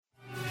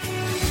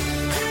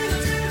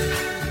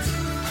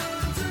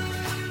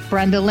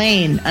Brenda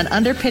Lane. An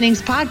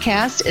Underpinnings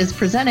podcast is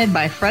presented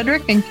by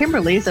Frederick and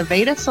Kimberly's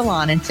Aveda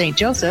Salon in St.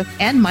 Joseph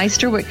and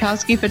Meister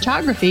Witkowski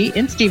Photography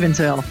in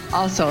Stevensville.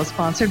 Also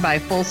sponsored by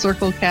Full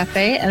Circle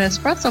Cafe and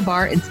Espresso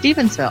Bar in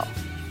Stevensville.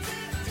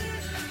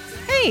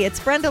 Hey,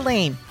 it's Brenda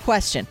Lane.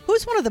 Question: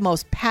 who's one of the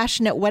most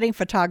passionate wedding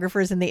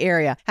photographers in the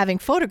area, having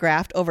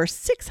photographed over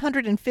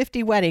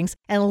 650 weddings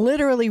and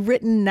literally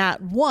written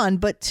not one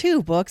but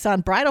 2 books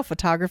on bridal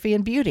photography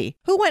and beauty?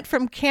 Who went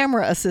from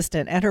camera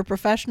assistant at her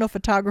professional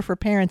photographer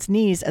parents'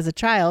 knees as a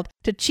child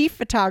to chief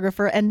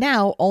photographer and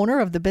now owner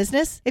of the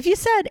business? If you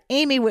said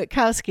Amy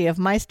Witkowski of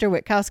Meister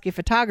Witkowski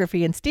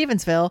Photography in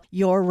Stevensville,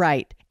 you're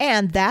right.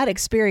 And that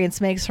experience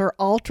makes her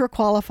ultra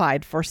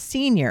qualified for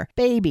senior,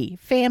 baby,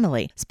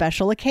 family,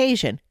 special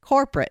occasion,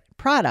 corporate,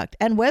 product,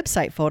 and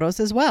website photos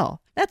as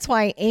well. That's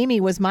why Amy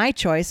was my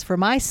choice for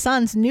my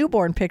son's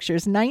newborn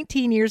pictures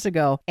 19 years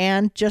ago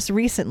and just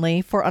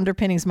recently for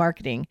Underpinnings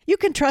Marketing. You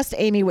can trust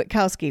Amy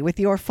Witkowski with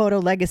your photo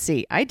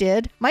legacy. I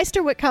did.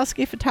 Meister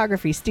Witkowski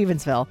Photography,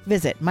 Stevensville.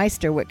 Visit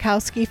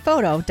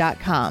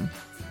meisterwitkowskiphoto.com.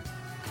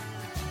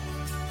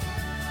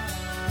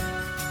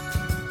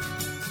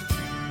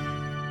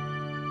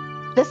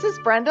 This is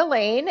Brenda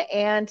Lane,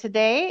 and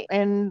today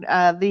in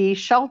the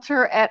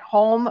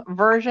shelter-at-home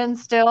version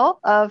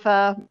still of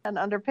an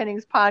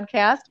Underpinnings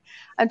podcast,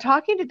 I'm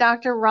talking to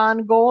Dr.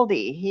 Ron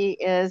Goldie. He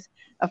is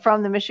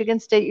from the Michigan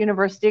State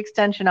University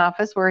Extension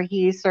Office, where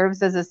he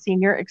serves as a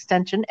senior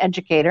extension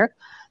educator.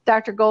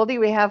 Dr. Goldie,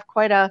 we have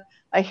quite a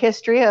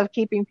history of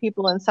keeping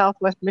people in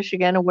Southwest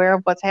Michigan aware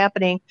of what's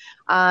happening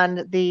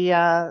on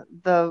the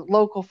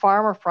local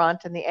farmer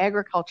front and the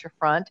agriculture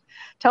front.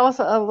 Tell us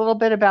a little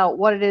bit about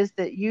what it is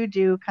that you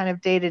do kind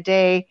of day to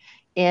day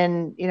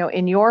in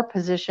your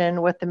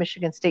position with the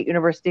Michigan State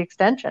University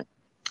Extension.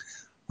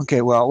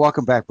 Okay, well,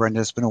 welcome back, Brenda.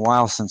 It's been a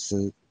while since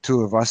the two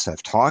of us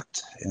have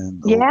talked,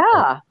 and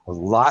a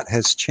lot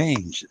has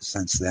changed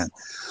since then.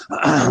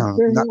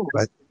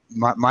 But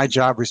my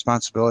job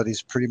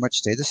responsibilities pretty much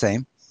stay the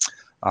same.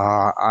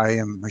 I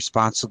am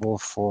responsible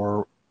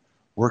for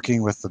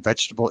working with the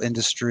vegetable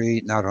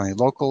industry, not only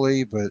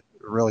locally, but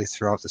really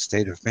throughout the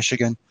state of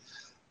Michigan.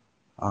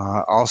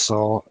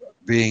 Also,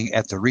 being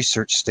at the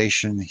research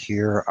station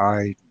here,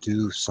 I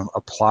do some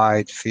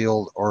applied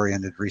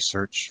field-oriented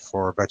research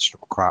for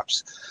vegetable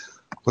crops,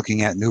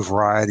 looking at new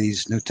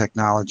varieties, new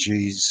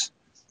technologies,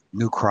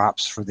 new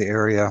crops for the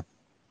area.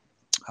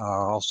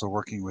 Also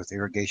working with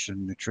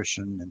irrigation,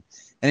 nutrition, and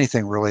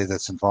anything really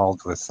that's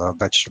involved with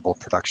vegetable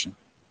production.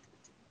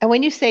 And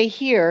when you say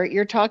here,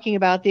 you're talking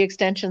about the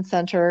Extension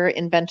Center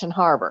in Benton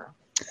Harbor.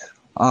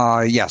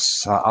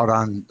 Yes, out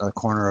on the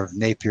corner of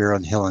Napier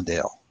and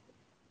Hillendale.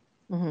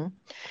 Mm-hmm.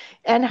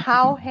 And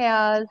how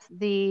has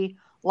the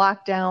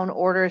lockdown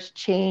orders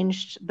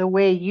changed the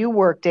way you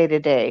work day to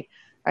day?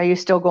 Are you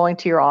still going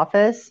to your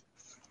office?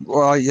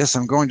 Well, yes,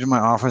 I'm going to my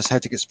office.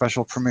 Had to get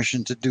special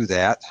permission to do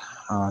that,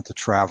 to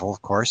travel,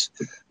 of course.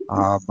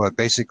 But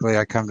basically,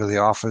 I come to the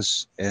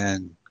office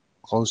and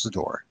close the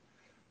door.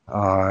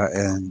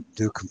 And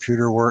do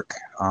computer work,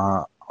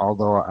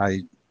 although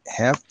I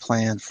have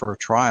planned for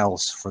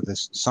trials for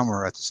this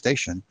summer at the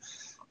station,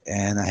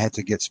 and I had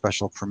to get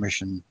special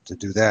permission to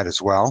do that as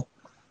well.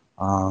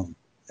 And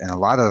a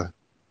lot of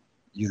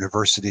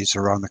universities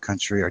around the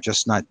country are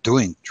just not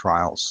doing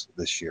trials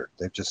this year.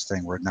 They're just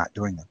saying we're not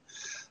doing them.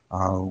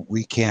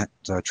 We can't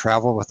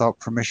travel without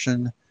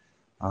permission,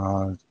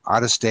 out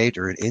of state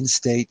or in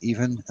state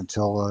even,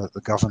 until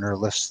the governor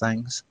lifts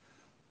things.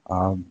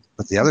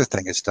 But the other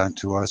thing it's done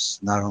to us,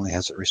 not only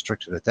has it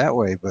restricted it that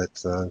way, but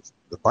the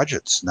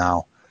budgets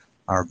now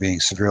are being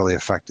severely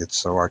affected.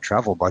 So our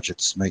travel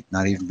budgets may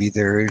not even be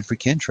there if we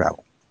can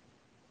travel.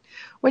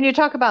 When you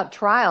talk about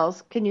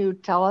trials, can you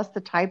tell us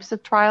the types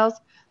of trials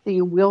that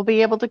you will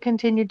be able to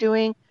continue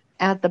doing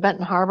at the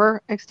Benton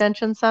Harbor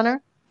Extension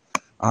Center?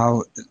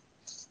 There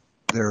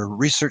are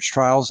research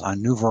trials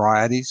on new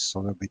varieties.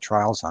 So there'll be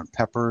trials on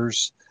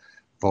peppers,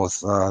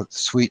 both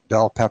sweet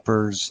bell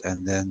peppers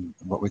and then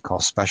what we call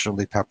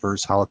specialty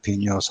peppers,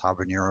 jalapenos,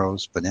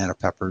 habaneros, banana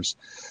peppers,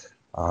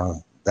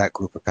 that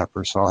group of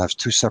peppers. So I'll have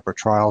 2 separate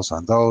trials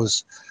on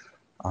those.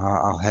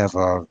 I'll have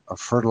a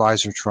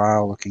fertilizer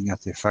trial looking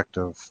at the effect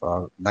of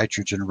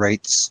nitrogen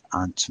rates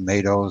on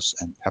tomatoes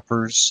and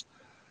peppers.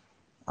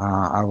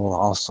 I will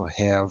also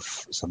have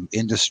some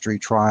industry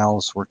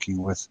trials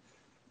working with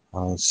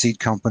a seed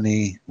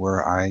company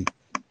where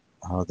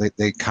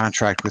they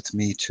contract with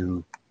me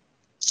to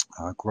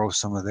grow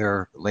some of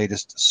their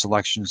latest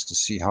selections to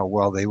see how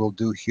well they will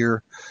do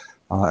here,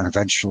 and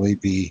eventually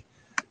be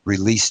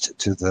released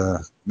to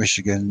the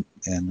Michigan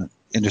and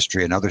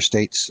industry in other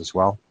states as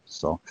well.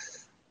 So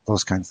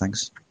those kind of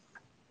things.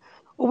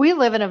 We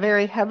live in a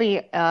very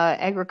heavy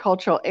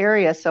agricultural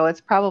area, so it's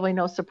probably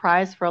no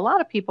surprise for a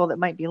lot of people that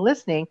might be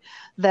listening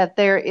that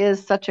there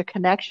is such a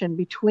connection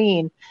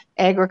between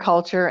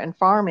agriculture and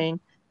farming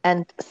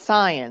and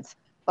science.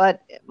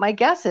 But my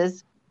guess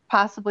is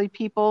possibly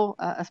people,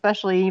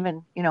 especially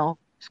even,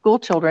 school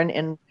children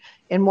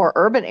in more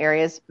urban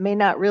areas, may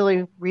not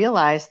really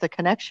realize the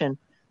connection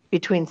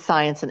between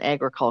science and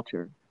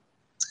agriculture.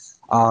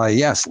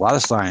 Yes, a lot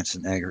of science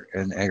in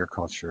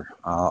agriculture.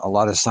 A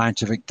lot of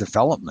scientific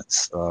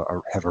developments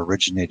have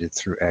originated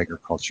through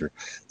agriculture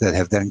that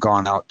have then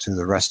gone out to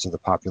the rest of the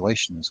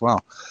population as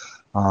well.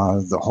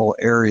 The whole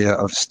area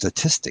of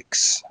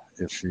statistics,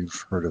 if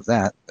you've heard of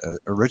that,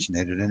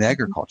 originated in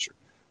agriculture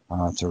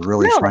to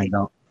really find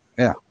out,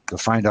 to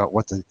find out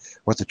what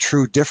the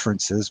true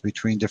difference is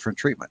between different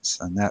treatments,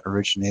 and that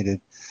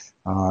originated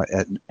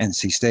at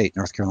NC State,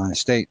 North Carolina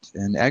State,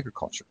 in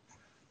agriculture.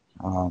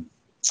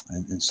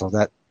 And so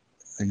that,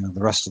 the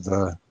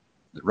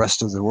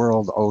rest of the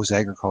world owes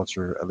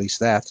agriculture at least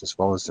that, as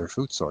well as their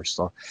food source.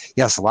 So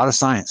yes, a lot of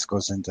science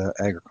goes into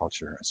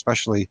agriculture,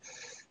 especially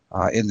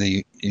in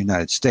the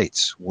United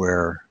States,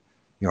 where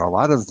a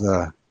lot of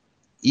the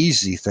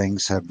easy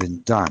things have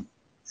been done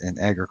in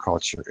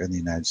agriculture in the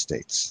United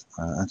States,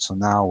 and so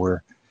now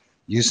we're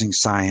using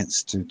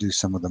science to do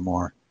some of the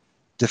more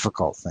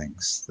difficult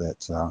things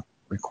that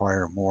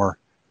require more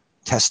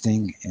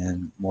testing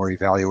and more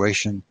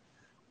evaluation.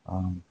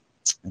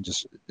 And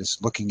just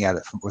looking at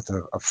it with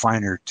a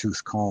finer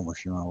tooth comb,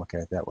 if you want to look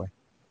at it that way.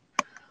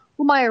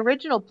 Well, my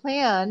original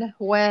plan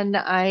when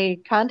I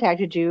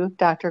contacted you,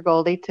 Dr.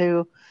 Goldie,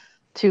 to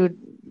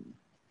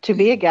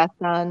be a guest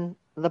on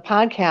the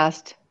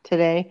podcast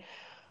today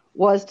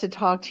was to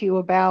talk to you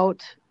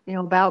about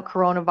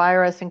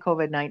coronavirus and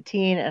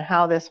COVID-19 and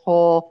how this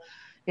whole,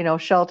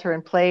 shelter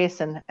in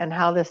place and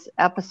how this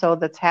episode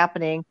that's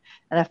happening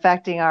and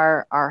affecting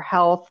our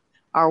health,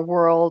 our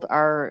world,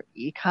 our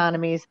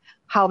economies,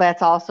 how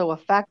that's also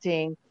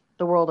affecting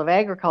the world of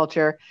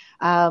agriculture.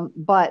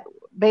 But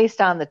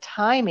based on the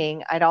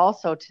timing, I'd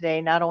also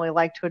today not only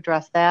like to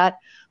address that,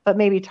 but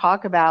maybe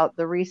talk about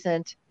the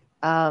recent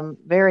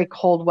very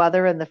cold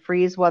weather and the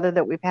freeze weather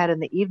that we've had in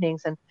the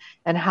evenings,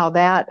 and how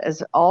that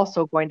is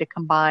also going to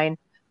combine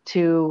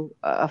to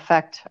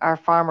affect our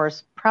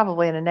farmers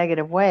probably in a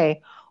negative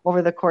way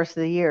over the course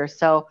of the year.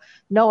 So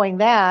knowing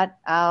that,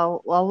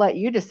 I'll let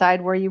you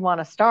decide where you want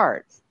to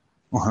start.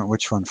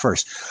 Which one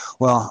first?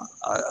 Well,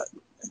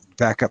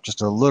 back up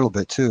just a little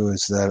bit too,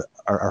 is that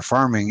our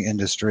farming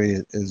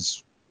industry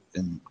is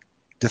in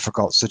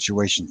difficult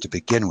situation to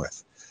begin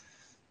with.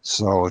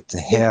 So to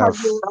have...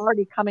 Because we were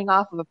already coming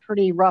off of a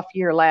pretty rough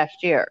year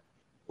last year.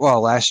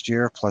 Well, last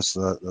year, plus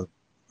the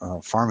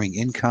farming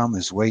income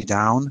is way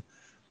down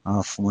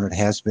from what it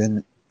has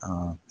been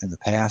in the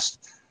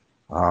past.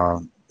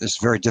 It's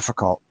very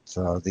difficult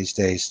these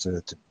days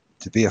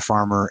to be a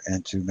farmer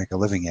and to make a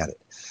living at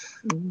it.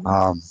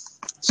 Mm-hmm.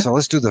 So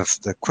let's do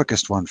the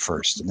quickest one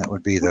first, and that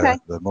would be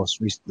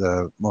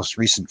the most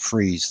recent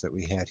freeze that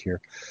we had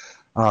here.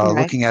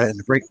 Looking at it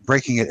and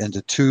breaking it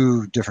into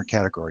two different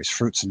categories,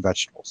 fruits and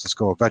vegetables. Let's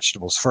go with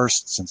vegetables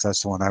first, since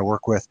that's the one I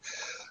work with.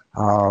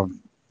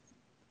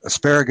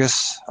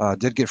 Asparagus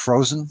did get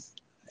frozen,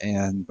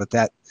 but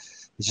that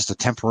is just a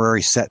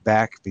temporary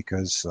setback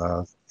because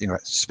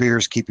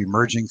spears keep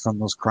emerging from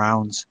those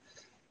crowns,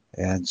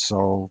 and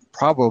so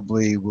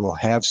probably we'll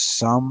have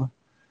some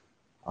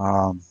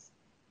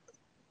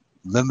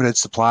limited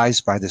supplies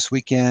by this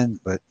weekend,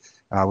 but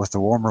with the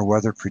warmer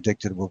weather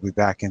predicted, we'll be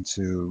back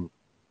into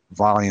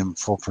volume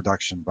full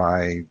production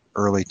by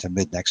early to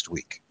mid next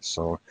week.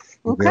 So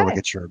you'll be able to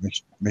get your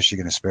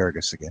Michigan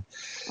asparagus again.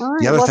 All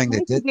right. The other thing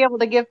that did be able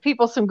to give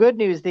people some good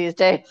news these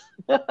days.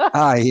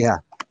 Yeah.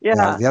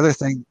 The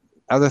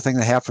other thing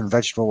that happened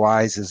vegetable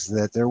wise is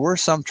that there were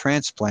some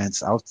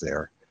transplants out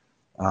there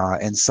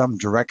and some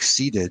direct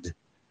seeded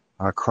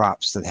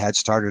crops that had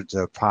started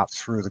to pop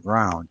through the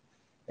ground,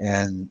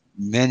 and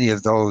many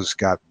of those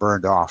got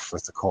burned off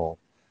with the cold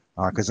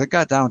because it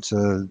got down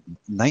to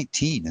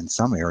 19 in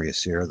some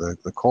areas here.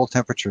 The cold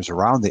temperatures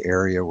around the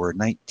area were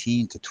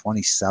 19 to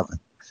 27,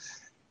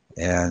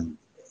 and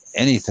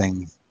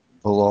anything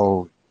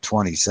below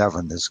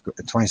 27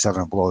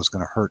 and below is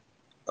going to hurt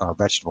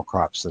vegetable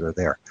crops that are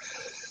there.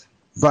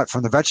 But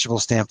from the vegetable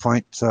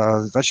standpoint,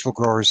 vegetable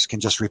growers can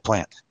just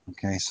replant.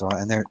 Okay, so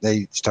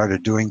they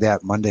started doing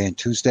that Monday and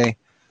Tuesday,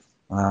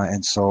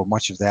 and so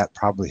much of that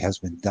probably has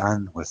been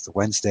done with the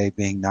Wednesday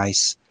being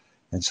nice,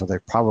 and so they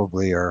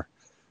probably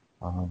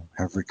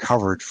have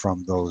recovered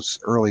from those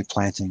early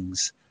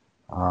plantings,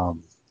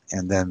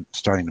 and then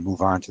starting to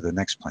move on to the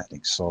next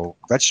planting. So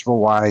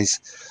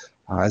vegetable-wise,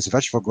 as a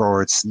vegetable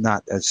grower, it's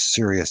not as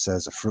serious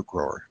as a fruit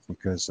grower,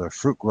 because a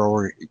fruit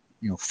grower,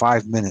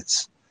 5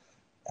 minutes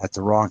at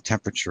the wrong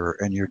temperature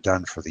and you're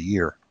done for the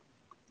year.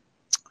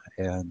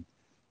 And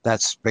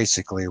that's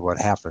basically what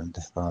happened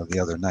the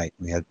other night.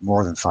 We had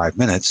more than 5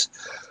 minutes,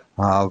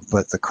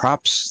 but the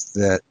crops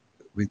that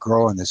we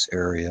grow in this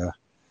area,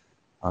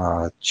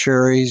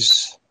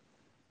 cherries,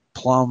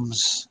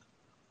 plums,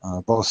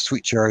 both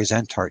sweet cherries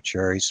and tart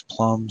cherries,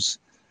 plums,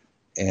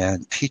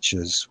 and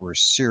peaches were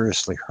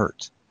seriously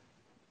hurt.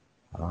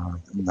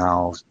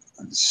 Now,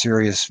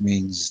 serious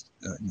means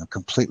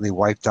completely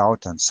wiped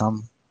out on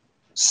some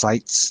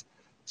sites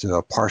to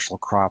a partial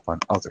crop on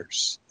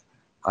others.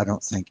 I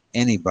don't think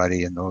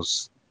anybody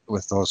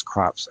with those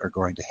crops are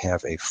going to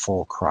have a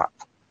full crop.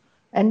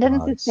 And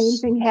didn't the same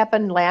thing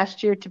happen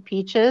last year to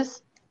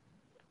peaches?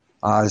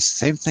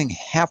 Same thing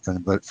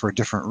happened, but for a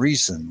different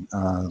reason.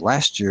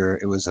 Last year,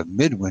 it was a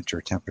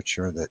midwinter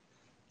temperature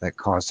that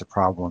caused the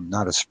problem,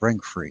 not a spring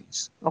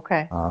freeze.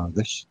 Okay.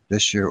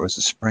 This year, it was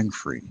a spring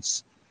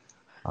freeze.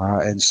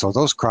 And so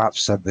those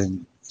crops have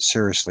been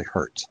seriously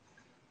hurt.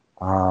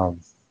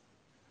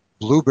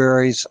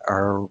 Blueberries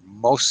are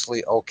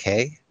mostly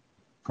okay,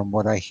 from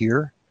what I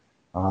hear.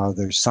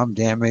 There's some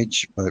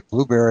damage, but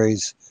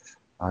blueberries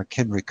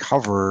can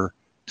recover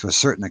to a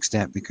certain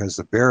extent because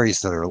the berries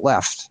that are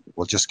left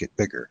will just get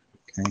bigger.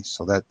 Okay,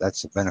 so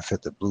that's a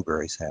benefit that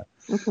blueberries have.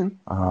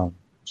 Mm-hmm.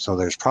 So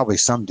there's probably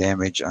some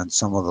damage on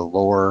some of the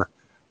lower,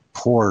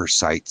 poorer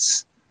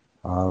sites,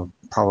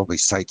 probably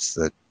sites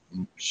that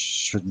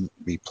shouldn't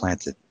be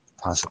planted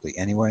possibly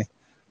anyway.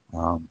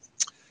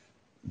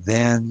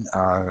 Then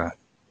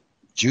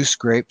juice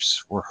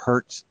grapes were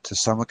hurt to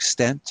some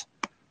extent.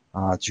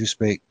 Juice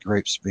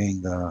grapes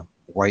being the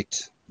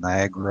white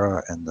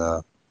Niagara and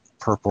the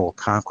purple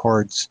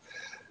Concords,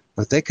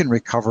 but they can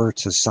recover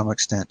to some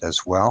extent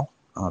as well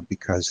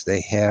because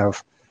they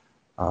have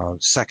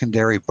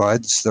secondary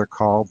buds, they're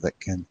called, that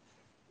can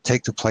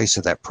take the place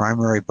of that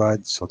primary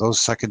bud. So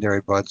those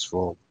secondary buds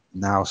will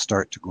now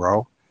start to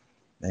grow.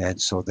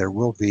 And so there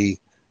will be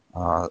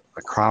a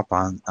crop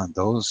on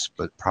those,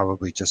 but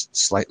probably just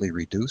slightly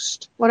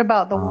reduced. What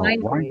about the wine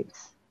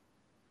grapes?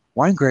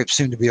 Wine grapes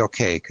seem to be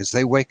okay because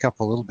they wake up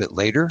a little bit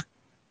later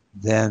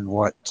than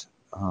what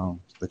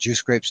the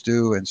juice grapes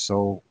do. And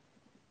so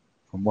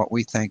from what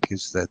we think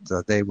is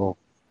that they will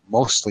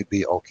mostly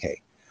be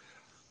okay.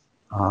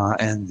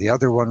 And the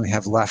other one we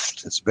have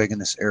left that's big in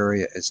this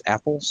area is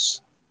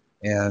apples.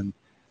 And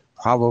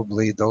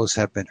probably those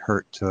have been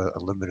hurt to a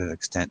limited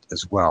extent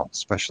as well,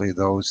 especially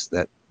those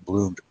that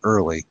bloomed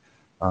early.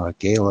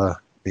 Gala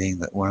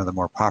being one of the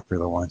more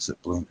popular ones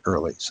that bloomed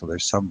early. So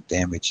there's some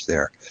damage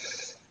there.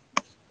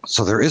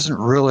 So there isn't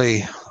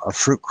really a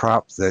fruit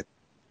crop that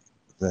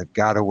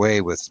got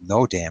away with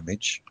no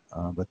damage,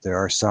 but there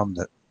are some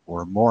that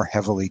were more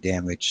heavily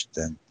damaged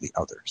than the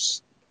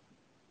others.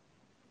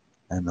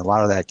 And a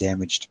lot of that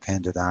damage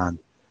depended on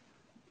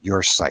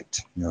your site.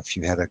 You know, if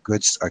you had a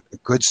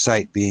good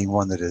site being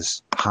one that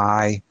is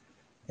high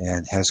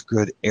and has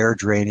good air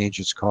drainage,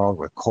 it's called,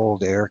 where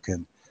cold air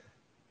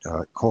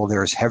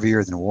is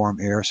heavier than warm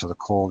air, so the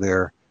cold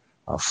air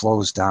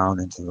flows down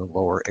into the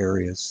lower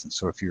areas. And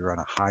so if you're on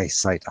a high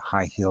site, a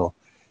high hill,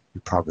 you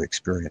probably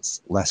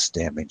experience less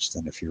damage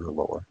than if you were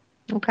lower.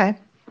 Okay.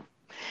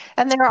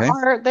 And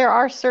there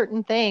are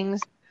certain things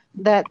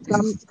that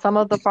some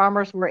of the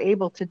farmers were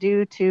able to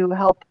do to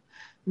help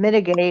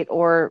mitigate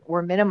or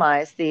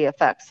minimize the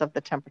effects of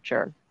the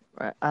temperature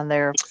on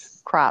their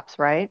crops,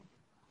 right?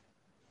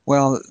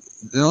 Well,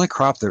 the only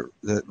crop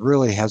that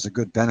really has a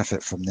good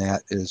benefit from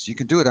that is you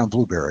can do it on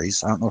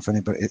blueberries. I don't know if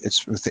anybody,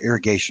 it's with the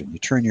irrigation. You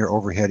turn your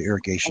overhead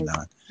irrigation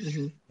on.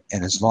 Mm-hmm.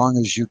 And as long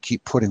as you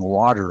keep putting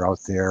water out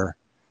there,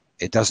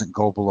 it doesn't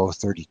go below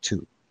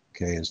 32.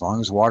 Okay, as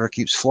long as water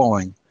keeps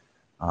flowing,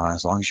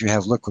 as long as you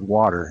have liquid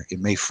water, it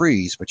may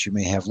freeze, but you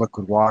may have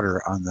liquid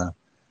water on the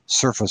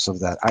surface of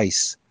that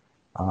ice.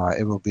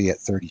 It will be at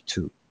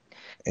 32.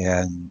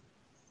 And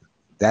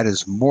that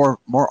is more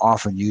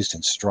often used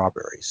in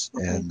strawberries.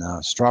 Okay.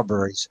 And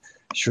strawberries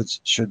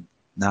should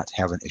not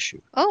have an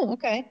issue. Oh,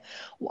 okay.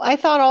 Well, I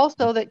thought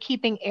also that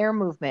keeping air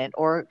movement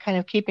or kind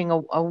of keeping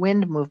a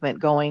wind movement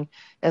going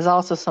is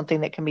also something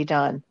that can be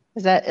done.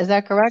 Is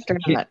that correct or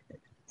not?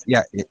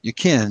 Yeah, you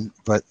can,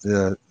 but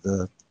the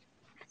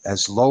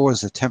as low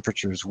as the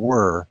temperatures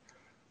were,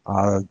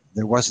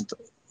 there wasn't,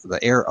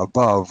 the air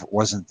above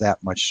wasn't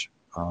that much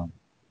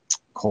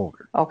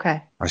colder.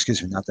 Okay. Or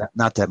excuse me,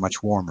 not that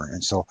much warmer.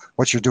 And so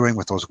what you're doing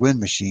with those wind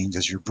machines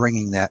is you're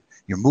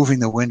moving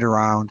the wind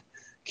around,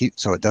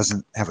 so it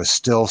doesn't have a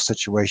still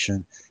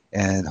situation,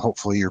 and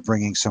hopefully you're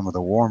bringing some of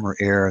the warmer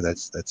air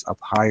that's up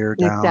higher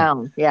down.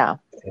 Down, yeah.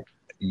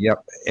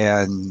 Yep.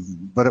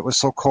 But it was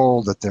so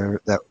cold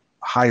that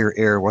higher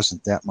air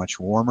wasn't that much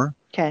warmer.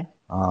 Okay.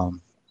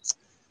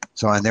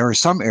 And there were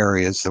some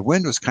areas, the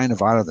wind was kind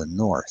of out of the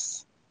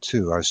north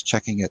too. I was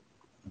checking it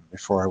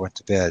before I went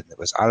to bed. It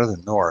was out of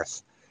the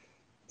north,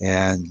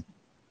 and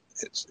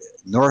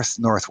it's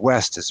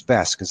northwest is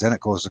best because then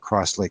it goes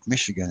across Lake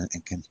Michigan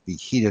and can be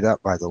heated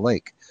up by the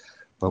lake.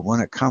 But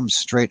when it comes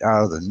straight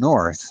out of the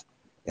north,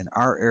 in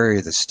our area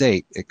of the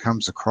state, it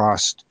comes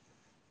across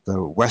the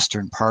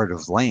western part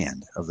of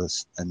land of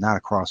this and not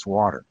across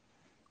water.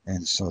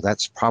 And so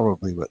that's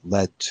probably what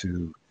led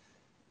to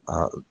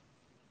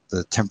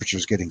the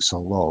temperatures getting so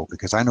low,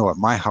 because I know at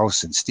my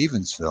house in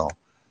Stevensville,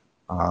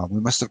 we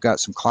must have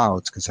got some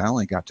clouds because I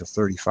only got to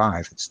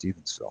 35 in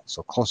Stevensville.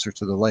 So closer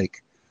to the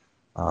lake,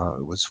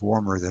 it was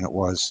warmer than it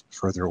was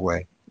further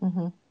away.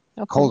 Mm-hmm.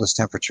 Okay. Coldest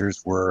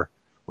temperatures were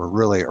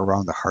really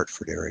around the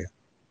Hartford area.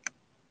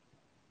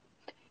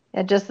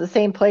 And just the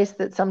same place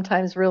that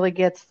sometimes really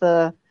gets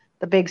the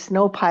big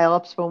snow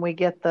pileups when we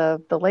get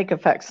the lake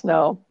effect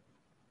snow.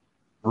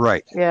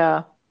 Right.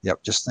 Yeah.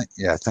 Yep. Just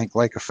think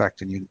lake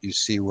effect, and you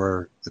see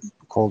where the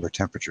colder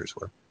temperatures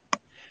were.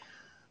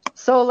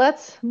 So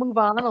let's move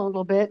on a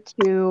little bit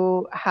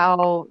to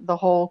how the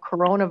whole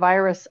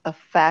coronavirus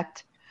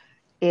effect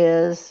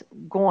is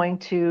going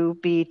to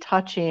be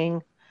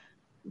touching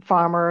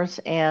farmers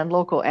and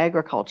local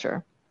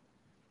agriculture.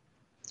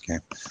 Okay.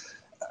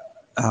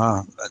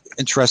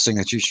 Interesting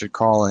that you should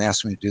call and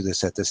ask me to do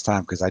this at this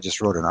time, because I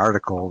just wrote an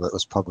article that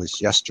was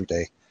published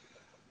yesterday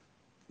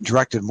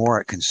directed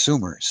more at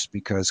consumers,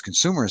 because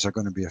consumers are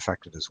going to be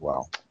affected as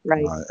well,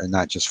 Right. And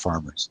not just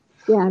farmers.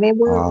 Yeah, I mean,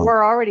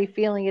 we're already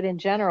feeling it in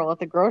general at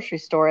the grocery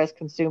store as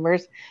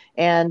consumers,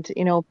 and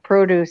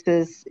produce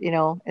is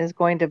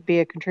going to be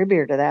a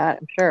contributor to that,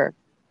 I'm sure.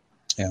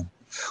 Yeah.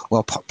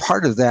 Well,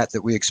 part of that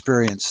we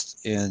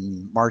experienced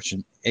in March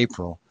and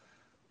April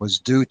was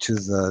due to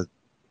the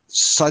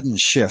sudden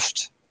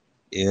shift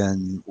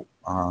in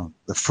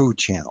the food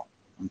channel.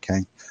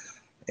 Okay,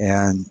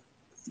 and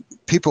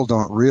people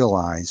don't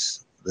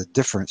realize the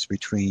difference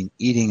between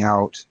eating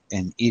out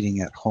and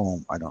eating at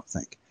home, I don't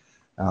think.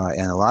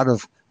 And a lot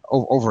of,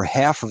 over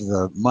half of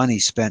the money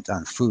spent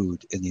on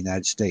food in the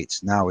United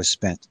States now is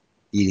spent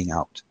eating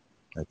out.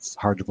 That's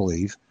hard to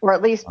believe. Or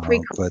at least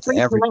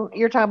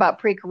you're talking about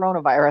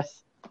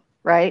pre-coronavirus,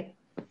 right?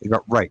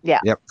 Right. Yeah.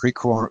 Yep.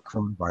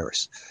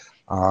 Pre-coronavirus.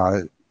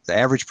 The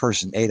average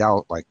person ate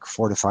out like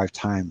 4 to 5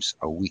 times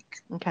a week.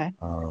 Okay.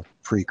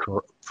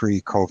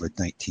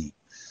 Pre-COVID-19.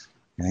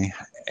 Okay.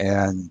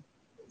 And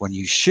when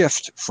you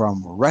shift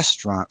from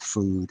restaurant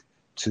food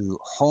to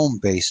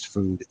home-based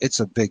food, it's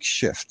a big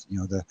shift.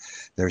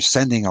 They're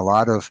sending a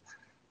lot of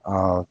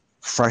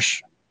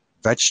fresh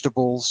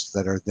vegetables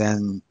that are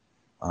then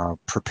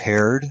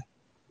prepared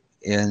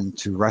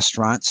into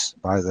restaurants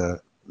by the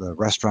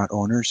restaurant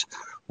owners,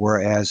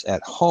 whereas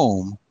at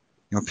home,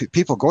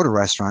 people go to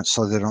restaurants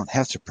so they don't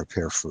have to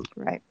prepare food.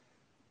 Right.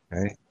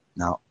 Okay.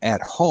 Now,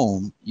 at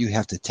home, you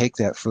have to take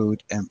that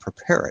food and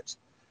prepare it,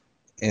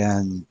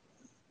 and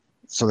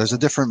so there's a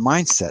different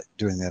mindset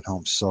doing that at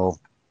home. So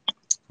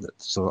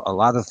a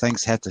lot of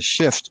things had to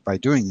shift by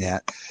doing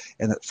that.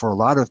 And for a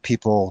lot of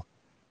people,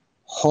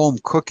 home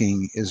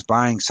cooking is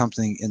buying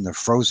something in the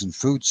frozen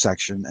food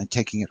section and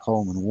taking it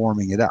home and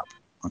warming it up.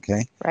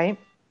 Okay. Right.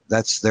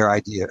 That's their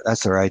idea.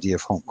 That's their idea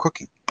of home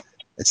cooking.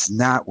 It's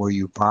not where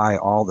you buy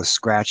all the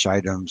scratch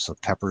items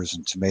of peppers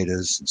and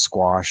tomatoes and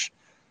squash,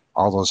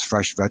 all those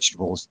fresh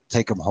vegetables,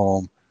 take them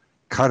home,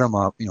 cut them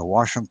up,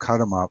 wash them, cut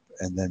them up,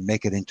 and then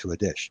make it into a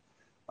dish.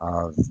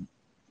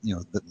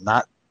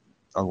 Not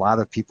a lot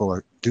of people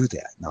do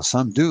that. Now,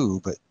 some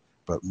do,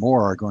 but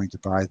more are going to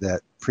buy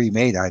that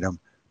pre-made item,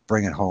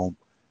 bring it home,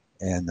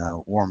 and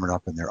warm it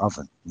up in their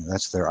oven.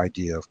 That's their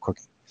idea of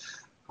cooking.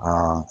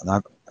 And I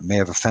may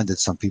have offended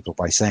some people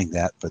by saying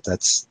that, but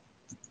that's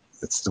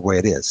the way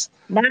it is.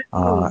 Not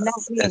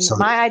me. So,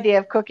 my idea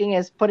of cooking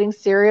is putting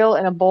cereal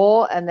in a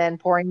bowl and then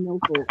pouring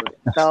milk over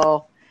it.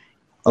 So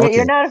okay.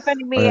 You're not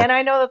offending me, and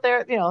I know that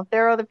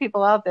there are other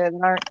people out there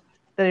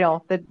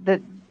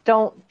that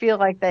don't feel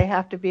like they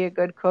have to be a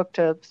good cook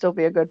to still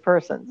be a good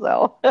person.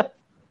 So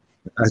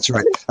that's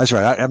right.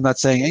 I'm not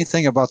saying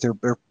anything about their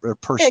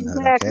personhood.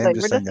 Exactly. Okay? We're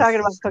just talking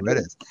about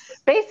cooking.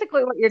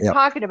 Basically, what you're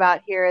talking about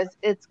here is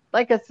it's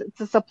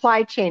a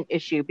supply chain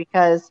issue,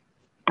 because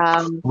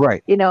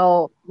right.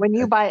 When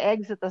you buy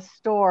eggs at the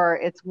store,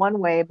 it's one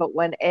way, but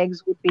when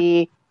eggs would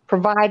be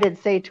provided,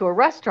 say, to a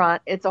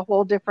restaurant, it's a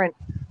whole different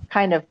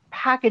kind of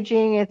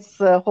packaging. It's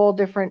a whole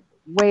different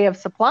way of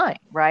supplying,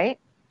 right?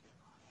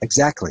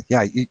 Exactly.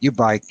 Yeah, you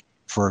buy,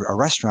 for a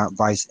restaurant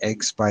buys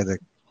eggs by the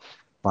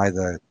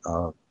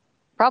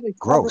probably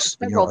gross.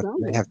 They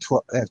have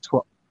 12.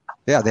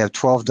 They have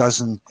 12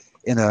 dozen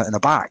in a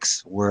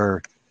box,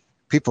 where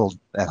people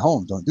at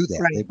home don't do that.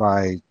 Right. They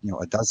buy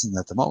a dozen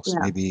at the most,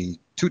 maybe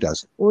 2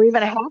 dozen, or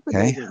even a half a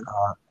dozen.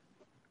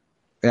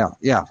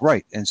 Yeah,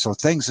 right. And so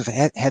things have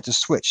had to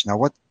switch. Now,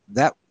 what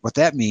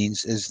that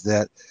means is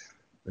that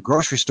the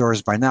grocery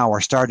stores by now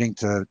are starting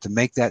to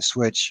make that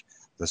switch.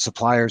 The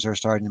suppliers are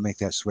starting to make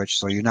that switch,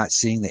 so you're not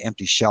seeing the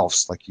empty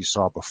shelves like you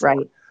saw before.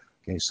 Right.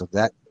 Okay, so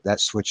that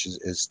switch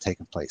is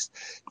taking place.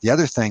 The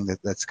other thing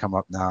that's come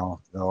up now,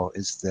 though,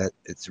 is that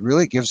it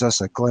really gives us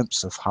a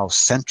glimpse of how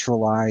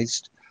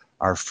centralized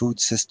our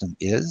food system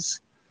is.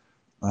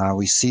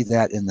 We see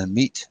that in the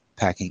meat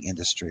packing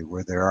industry,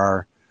 where there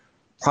are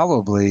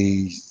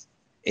probably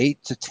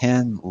 8 to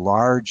 10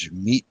 large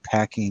meat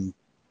packing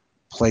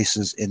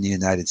places in the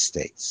United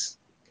States.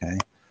 Okay.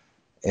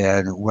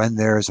 And when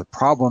there's a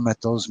problem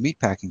at those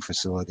meatpacking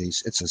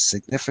facilities, it's a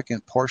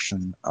significant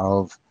portion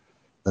of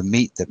the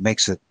meat that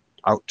makes it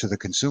out to the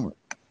consumer.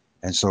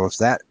 And so if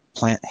that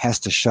plant has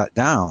to shut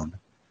down,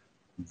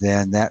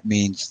 then that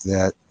means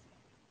that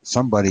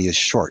somebody is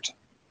short.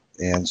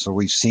 And so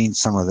we've seen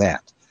some of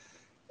that.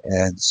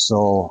 And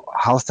so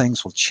how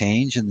things will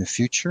change in the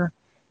future,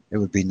 it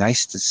would be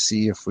nice to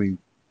see if we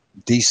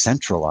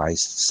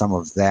decentralized some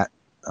of that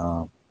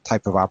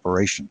type of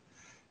operation,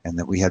 and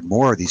that we had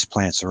more of these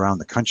plants around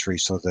the country,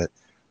 so that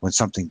when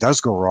something does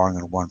go wrong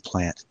in one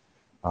plant,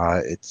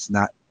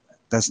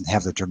 doesn't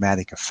have the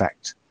dramatic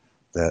effect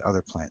that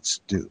other plants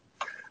do,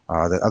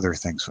 that other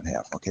things would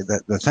have. Okay,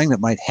 the thing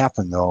that might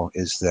happen, though,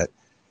 is that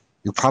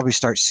you'll probably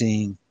start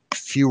seeing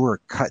fewer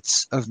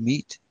cuts of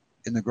meat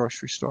in the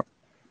grocery store.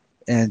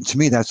 And to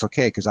me, that's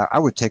okay, because I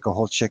would take a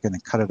whole chicken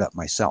and cut it up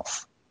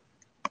myself.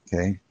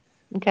 Okay.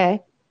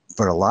 Okay.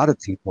 But a lot of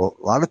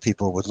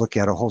people would look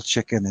at a whole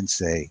chicken and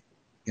say,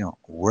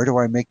 where do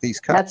I make these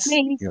cuts? That's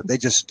me. They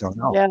just don't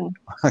know. Yeah.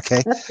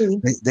 Okay. That's me.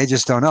 They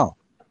just don't know.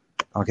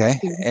 Okay.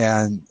 Mhm.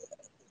 And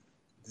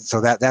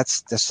so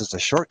this is a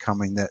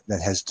shortcoming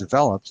that has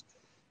developed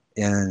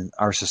in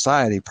our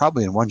society,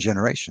 probably in one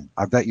generation.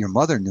 I bet your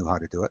mother knew how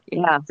to do it.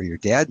 Yeah. Or your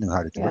dad knew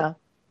how to do it.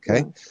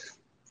 Okay. Yeah.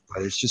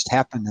 But it's just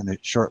happened in a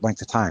short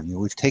length of time.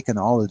 We've taken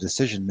all the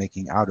decision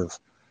making out of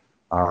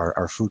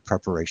our food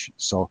preparation.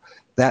 So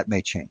that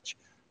may change.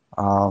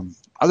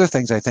 Other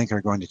things I think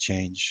are going to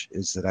change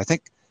is that I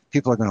think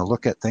people are going to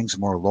look at things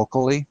more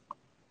locally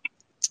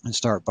and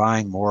start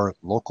buying more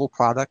local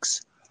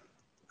products,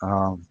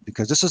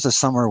 because this is a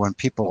summer when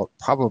people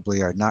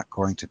probably are not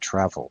going to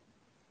travel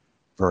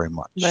very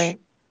much. Right.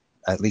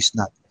 At least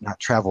not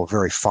travel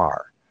very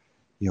far.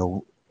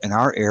 In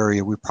our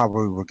area, we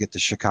probably will get the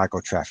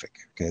Chicago traffic.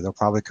 Okay, they'll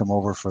probably come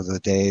over for the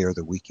day or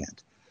the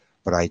weekend,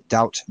 but I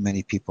doubt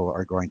many people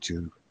are going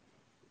to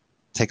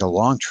take a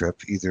long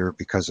trip, either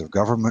because of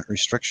government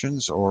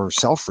restrictions or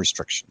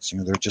self-restrictions.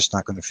 They're just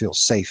not going to feel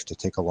safe to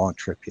take a long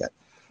trip yet.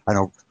 I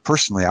know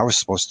personally, I was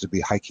supposed to be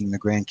hiking the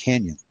Grand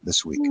Canyon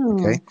this week.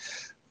 Okay,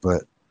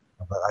 but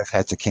I've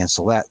had to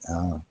cancel that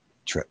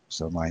trip.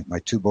 So my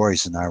two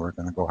boys and I were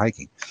going to go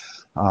hiking.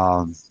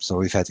 So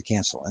we've had to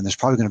cancel, and there's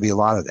probably going to be a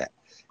lot of that.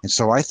 And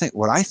so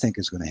what I think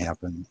is going to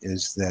happen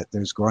is that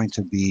there's going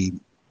to be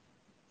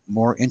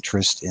more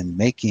interest in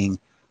making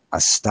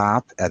a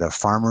stop at a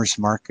farmer's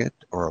market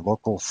or a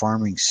local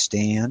farming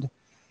stand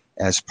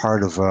as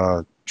part of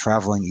a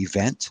traveling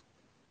event.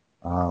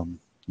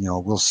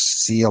 We'll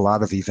see a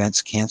lot of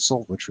events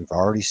canceled, which we've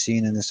already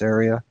seen in this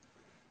area.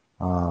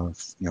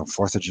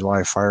 4th of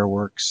July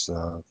fireworks,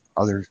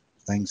 other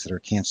things that are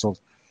canceled.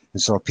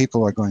 And so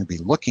people are going to be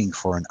looking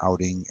for an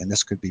outing, and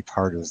this could be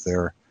part of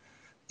their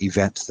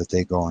event that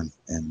they go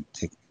and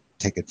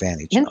take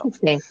advantage of.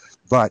 Interesting.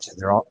 But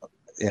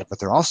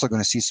they're also going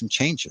to see some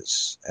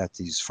changes at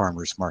these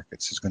farmers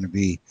markets. There's going to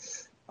be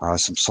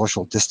some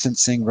social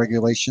distancing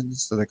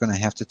regulations that are going to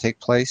have to take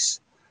place.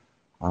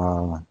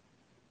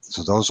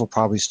 So those will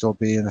probably still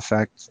be in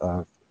effect.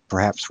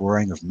 Perhaps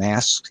wearing of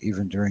masks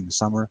even during the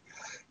summer,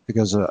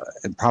 because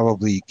and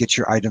probably get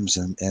your items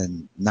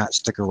and not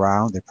stick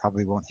around. They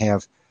probably won't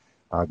have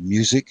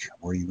music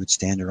where you would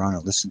stand around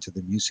and listen to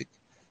the music.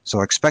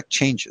 So expect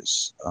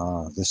changes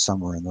this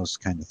summer and those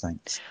kind of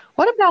things.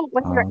 What about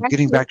when you're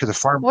getting back to the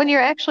farm? When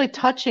you're actually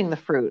touching the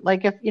fruit,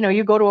 like if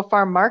you go to a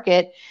farm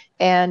market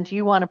and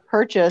you want to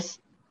purchase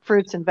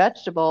fruits and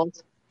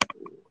vegetables,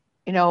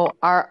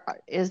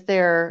 is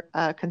there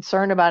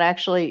concern about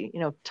actually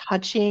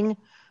touching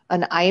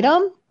an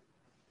item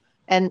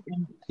and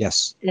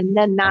yes, and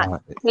then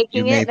not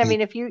taking it? I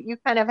mean, if you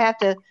kind of have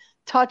to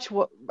touch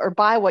or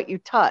buy what you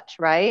touch,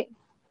 right?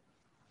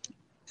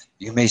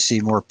 You may see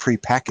more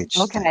prepackaged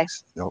things.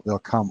 Things. They'll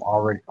come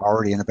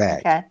already in a bag.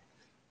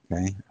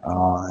 Okay.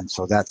 And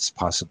so that's a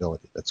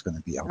possibility that's going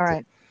to be out All there.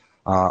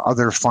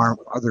 Right.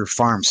 Other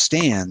farm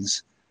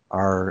stands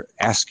are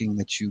asking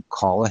that you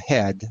call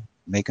ahead,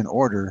 make an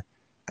order,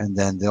 and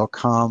then they'll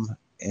come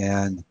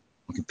and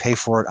you can pay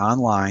for it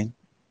online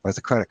with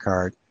a credit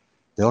card.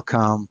 They'll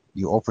come,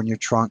 you open your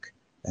trunk,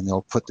 and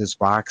they'll put this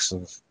box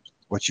of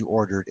what you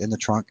ordered in the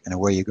trunk, and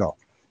away you go.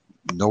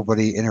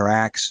 Nobody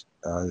interacts.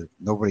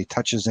 Nobody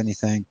touches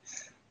anything.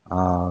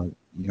 You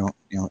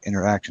don't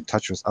interact and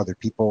touch with other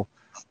people,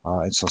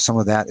 and so some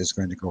of that is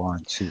going to go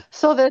on too.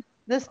 So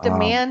this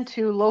demand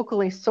to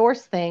locally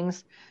source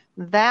things,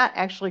 that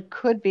actually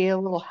could be a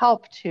little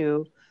help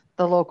to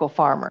the local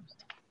farmers.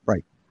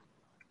 Right.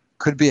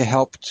 Could be a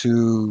help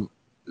to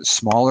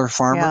smaller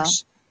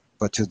farmers,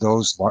 but to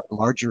those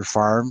larger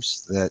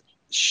farms that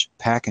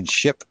pack and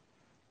ship,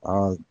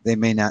 they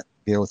may not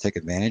be able to take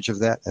advantage of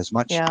that as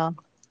much. Yeah.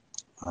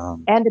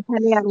 And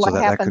depending on what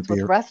happens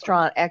with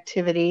restaurant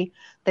activity,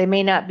 they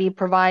may not be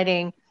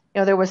providing.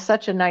 There was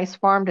such a nice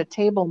farm to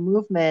table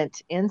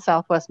movement in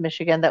Southwest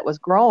Michigan that was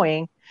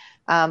growing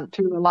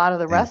through a lot of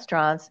the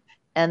restaurants,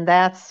 and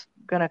that's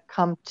going to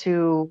come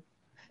to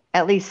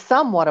at least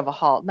somewhat of a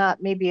halt.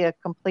 Not maybe a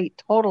complete,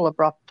 total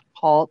abrupt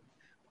halt,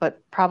 but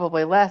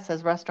probably less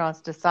as restaurants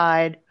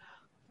decide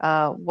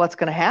what's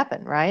going to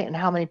happen, right? And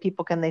how many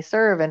people can they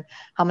serve, and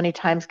how many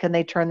times can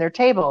they turn their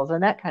tables,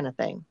 and that kind of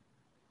thing.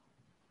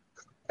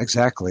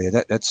 Exactly.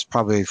 That's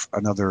probably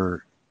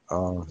another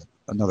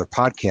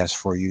podcast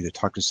for you to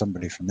talk to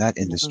somebody from that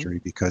industry,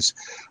 because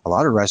a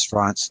lot of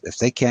restaurants, if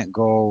they can't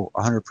go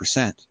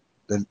 100%,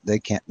 then they're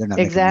not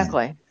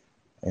exactly.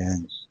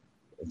 And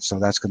so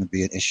that's going to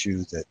be an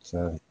issue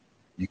that,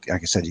 like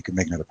I said, you can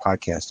make another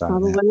podcast on.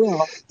 Probably that.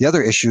 Will. The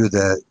other issue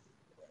that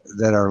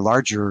our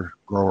larger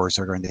growers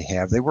are going to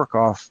have, they work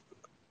off,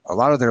 a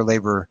lot of their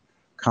labor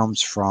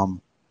comes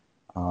from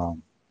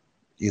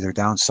either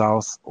down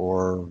south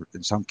or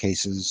in some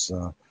cases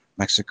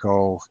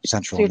Mexico,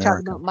 Central America. So you're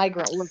talking about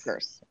migrant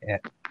workers.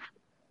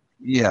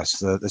 Yes,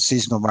 the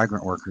seasonal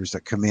migrant workers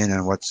that come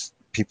in what's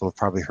people have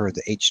probably heard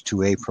the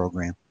H-2A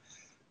program.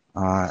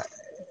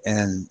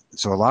 And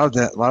so a lot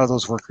of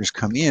those workers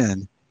come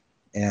in,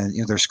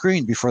 and they're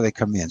screened before they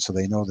come in, so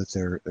they know that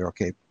they're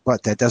okay.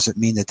 But that doesn't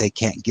mean that they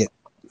can't get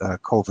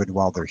COVID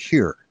while they're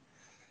here.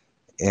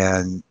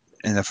 And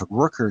if a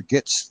worker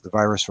gets the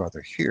virus while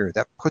they're here,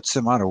 that puts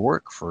them out of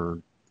work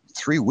for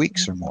 3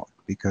 weeks or more,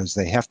 because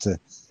they have to,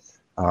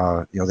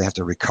 they have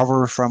to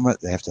recover from it.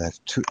 They have to have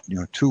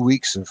 2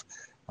 weeks of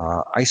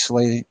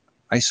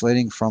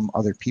isolating from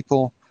other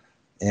people,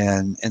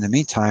 and in the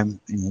meantime,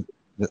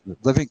 the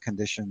living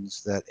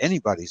conditions that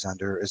anybody's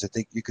under is that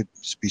you could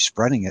be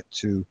spreading it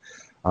to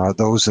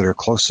those that are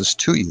closest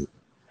to you.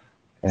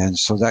 And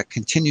so that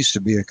continues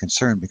to be a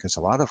concern, because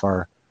a lot of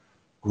our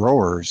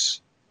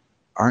growers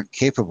aren't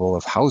capable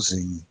of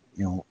housing,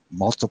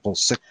 multiple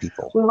sick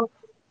people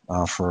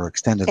for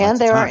extended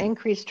lengths of time. And there are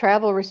increased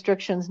travel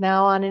restrictions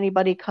now on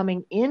anybody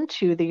coming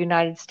into the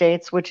United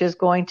States, which is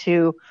going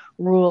to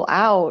rule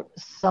out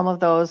some of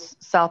those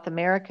South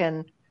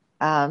American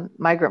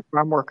migrant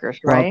farm workers,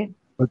 right?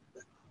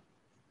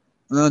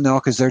 No,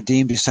 because they're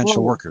deemed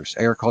essential workers.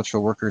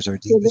 Agricultural workers are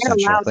deemed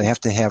essential. They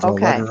have to have a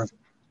letter of,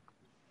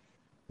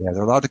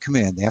 they're allowed to come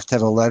in. They have to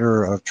have a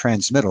letter of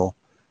transmittal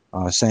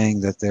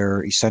saying that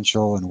they're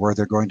essential and where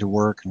they're going to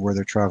work and where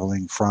they're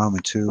traveling from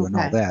and to and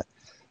all that.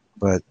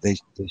 But they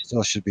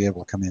still should be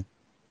able to come in.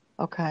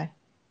 Okay,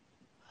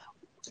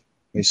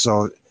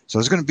 so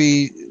there's going to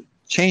be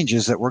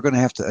changes that we're going to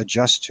have to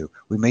adjust to.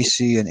 We may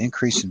see an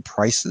increase in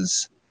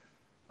prices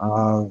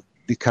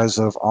because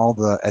of all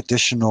the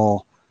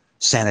additional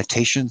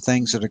sanitation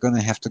things that are going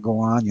to have to go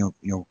on.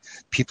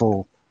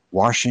 People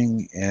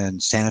washing and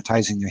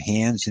sanitizing their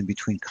hands in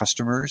between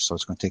customers, so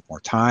it's going to take more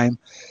time.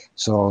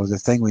 So the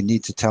thing we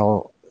need to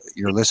tell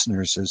your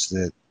listeners is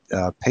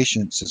that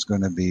patience is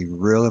going to be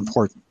real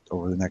important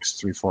over the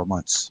next 3-4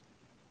 months.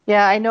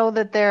 Yeah, I know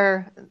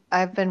that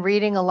I've been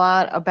reading a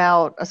lot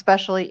about,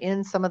 especially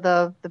in some of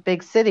the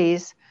big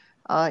cities,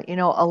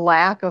 a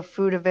lack of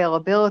food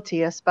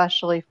availability,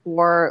 especially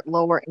for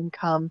lower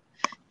income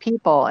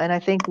people. And I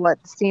think what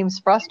seems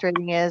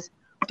frustrating is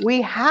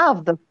we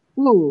have the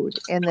food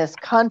in this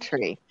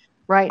country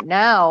right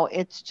now.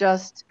 It's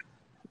just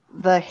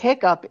the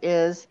hiccup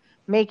is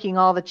making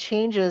all the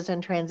changes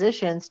and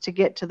transitions to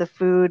get the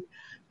food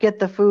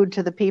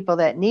to the people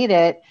that need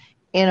it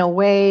in a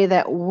way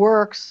that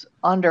works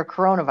under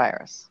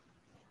coronavirus.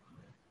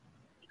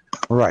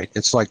 Right.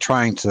 It's like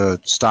trying to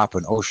stop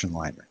an ocean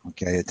liner.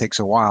 Okay. It takes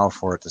a while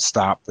for it to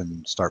stop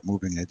and start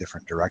moving in a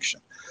different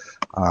direction.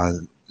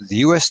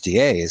 The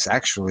USDA is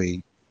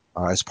actually,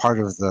 as part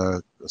of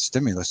the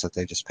stimulus that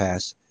they just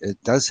passed,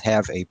 it does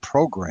have a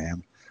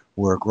program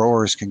where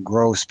growers can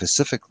grow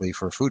specifically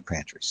for food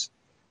pantries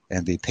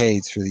and be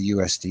paid through the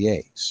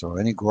USDA. So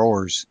any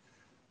growers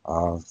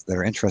that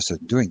are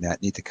interested in doing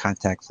that need to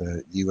contact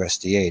the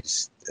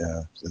USDA,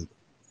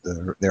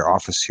 their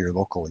office here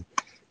locally,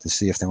 to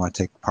see if they want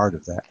to take part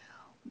of that.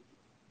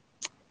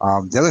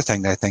 The other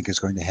thing that I think is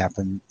going to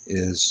happen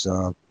is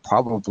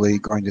probably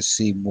going to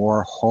see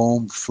more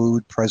home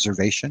food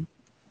preservation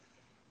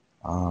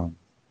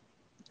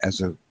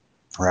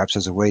perhaps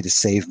as a way to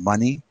save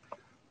money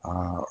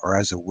or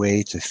as a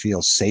way to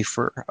feel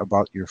safer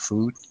about your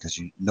food, because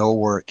you know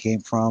where it came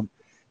from,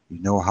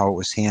 you know how it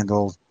was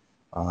handled,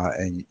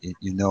 and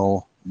you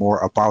know more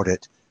about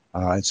it,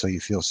 and so you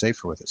feel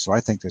safer with it. So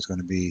I think there's going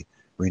to be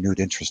renewed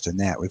interest in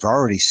that. We've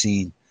already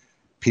seen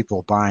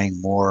people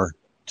buying more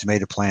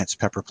tomato plants,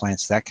 pepper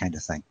plants, that kind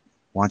of thing,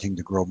 wanting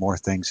to grow more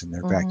things in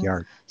their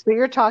backyard. So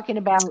you're talking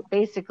about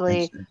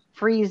basically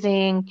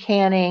freezing,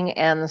 canning,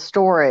 and the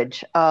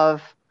storage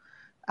of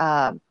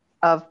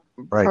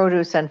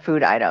produce and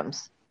food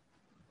items.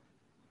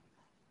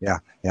 Yeah.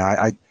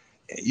 It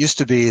used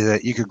to be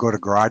that you could go to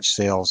garage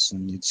sales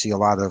and you'd see a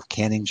lot of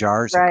canning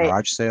jars at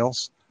garage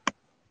sales.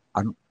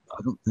 I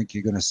don't think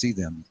you're going to see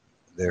them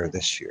there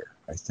this year.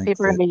 I think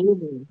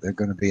they're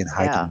going to be in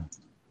high demand.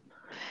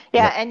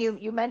 Yeah, and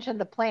you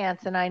mentioned the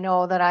plants, and I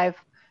know that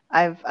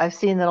I've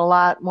seen that a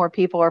lot more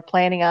people are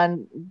planning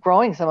on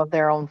growing some of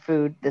their own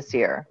food this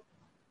year.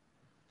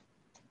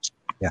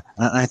 Yeah,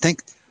 and I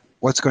think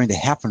what's going to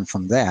happen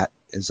from that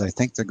is I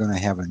think they're going to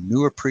have a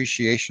new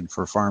appreciation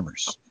for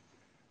farmers,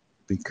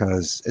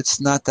 because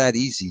it's not that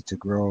easy to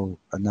grow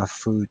enough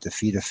food to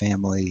feed a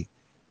family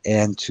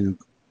and to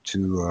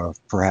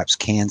perhaps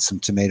can some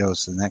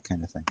tomatoes and that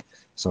kind of thing.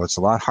 So it's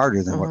a lot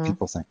harder than what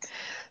people think.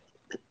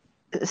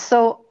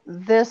 So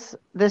this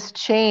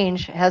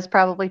change has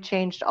probably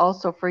changed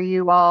also for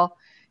you all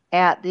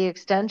at the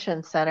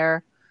Extension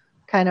Center,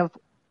 kind of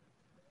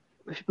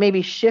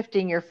maybe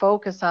shifting your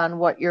focus on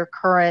what your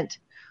current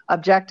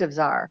objectives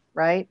are,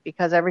 right?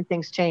 Because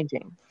everything's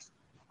changing.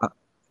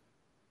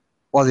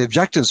 Well, the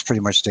objectives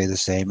pretty much stay the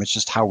same. It's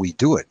just how we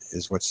do it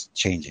is what's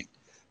changing.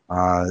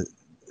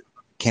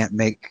 Can't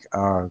make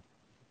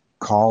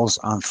calls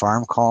on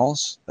farm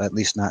calls, at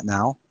least not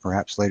now.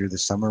 Perhaps later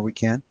this summer we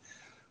can.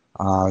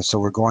 So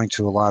we're going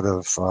to a lot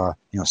of,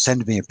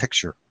 send me a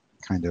picture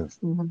kind of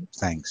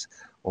things,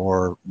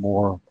 or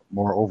more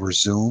over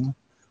Zoom,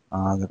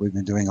 that we've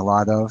been doing a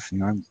lot of.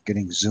 I'm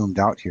getting zoomed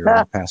out here in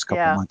the past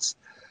couple Yeah. months.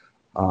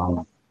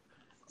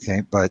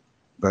 Okay, but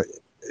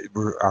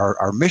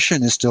our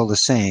mission is still the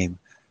same,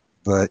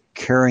 but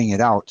carrying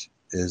it out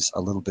is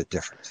a little bit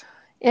different.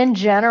 In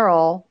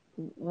general,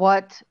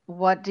 what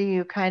do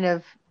you kind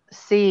of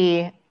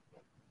see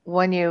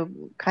when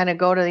you kind of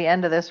go to the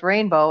end of this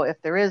rainbow, if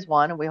there is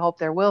one, and we hope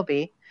there will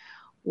be?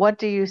 What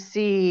do you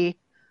see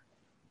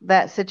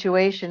that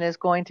situation is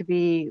going to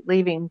be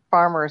leaving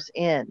farmers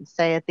in,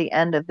 say at the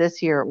end of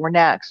this year or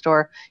next,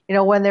 or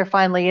when there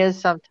finally is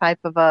some type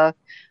of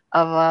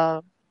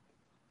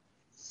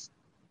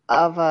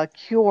a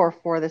cure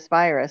for this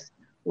virus?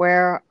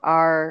 Where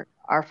are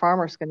our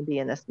farmers going to be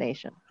in this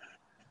nation?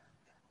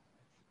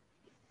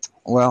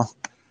 Well,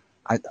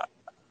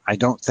 I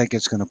don't think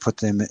it's going to put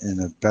them in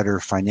a better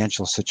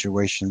financial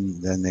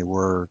situation than they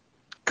were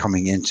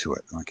coming into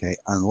it, okay?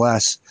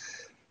 Unless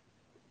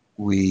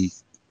we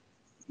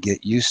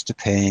get used to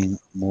paying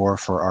more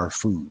for our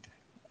food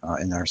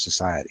in our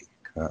society,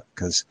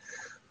 because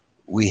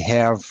we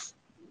have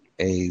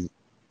a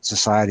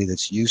society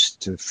that's used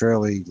to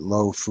fairly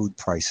low food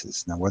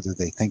prices. Now, whether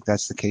they think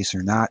that's the case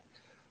or not,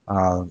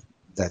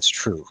 that's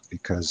true,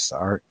 because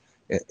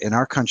in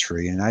our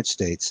country, in the United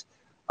States,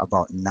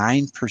 about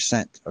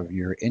 9% of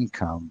your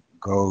income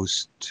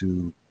goes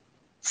to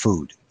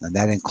food, and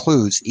that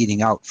includes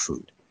eating out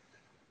food.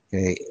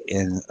 Okay,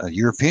 in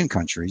European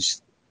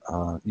countries,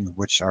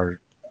 which are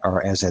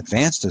as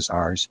advanced as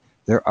ours,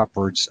 they're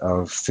upwards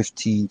of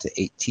 15 to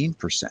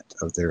 18%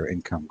 of their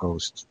income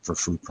goes for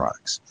food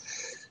products.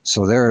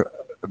 So they're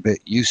a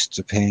bit used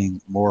to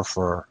paying more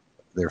for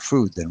their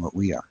food than what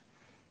we are.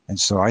 And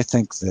so I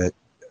think that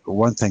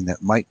one thing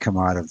that might come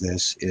out of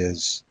this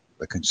is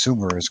the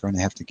consumer is going to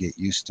have to get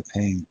used to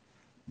paying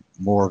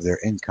more of their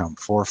income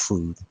for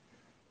food,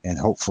 and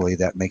hopefully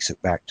that makes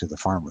it back to the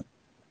farmer.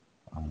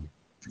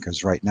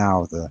 Because right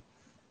now the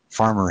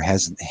farmer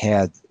hasn't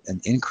had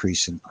an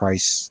increase in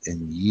price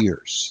in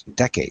years,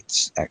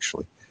 decades,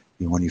 actually,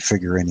 when you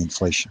figure in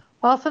inflation.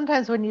 Well,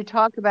 sometimes when you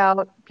talk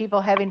about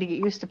people having to get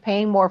used to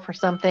paying more for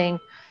something,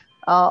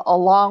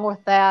 along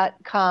with that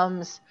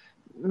comes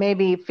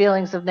maybe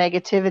feelings of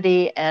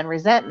negativity and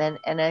resentment.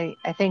 And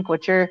I think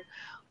what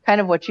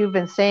you've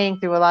been saying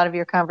through a lot of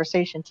your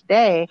conversation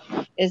today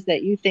is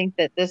that you think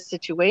that this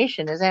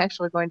situation is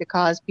actually going to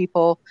cause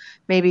people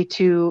maybe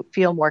to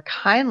feel more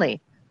kindly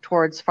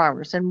towards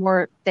farmers and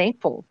more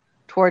thankful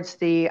towards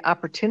the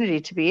opportunity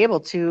to be able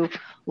to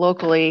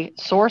locally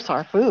source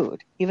our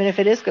food, even if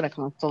it is going to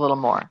cost a little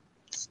more.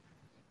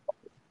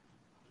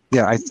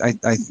 Yeah,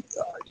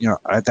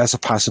 that's a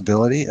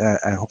possibility.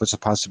 I hope it's a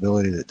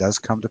possibility that does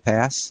come to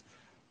pass,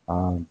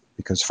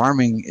 because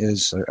farming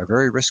is a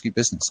very risky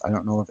business. I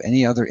don't know of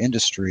any other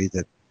industry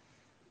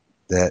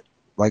that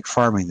like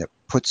farming, that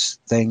puts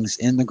things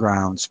in the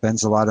ground,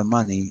 spends a lot of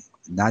money,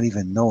 not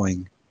even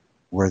knowing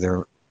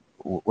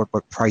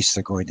what price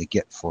they're going to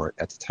get for it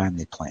at the time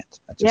they plant.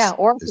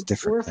 Or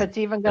if it's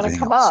even going to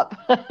come up.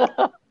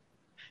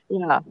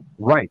 Yeah.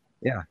 Right.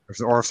 Yeah.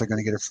 Or if they're going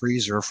to get a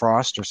freeze or a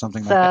frost or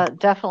something like that.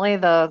 Definitely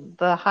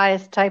the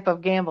highest type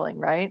of gambling,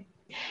 right?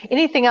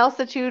 Anything else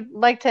that you'd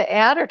like to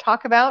add or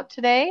talk about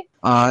today?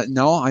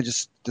 No, I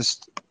just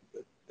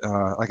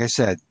like I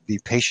said, be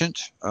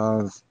patient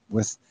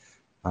with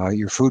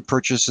your food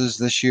purchases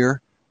this year.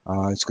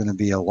 It's going to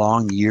be a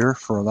long year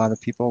for a lot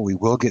of people. We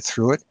will get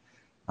through it.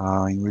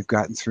 We've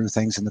gotten through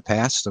things in the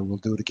past, so we'll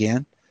do it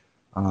again.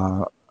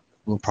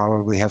 We'll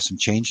probably have some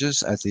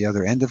changes at the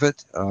other end of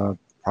it,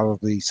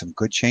 probably some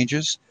good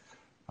changes.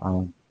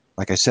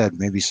 Like I said,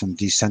 maybe some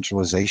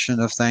decentralization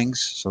of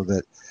things, so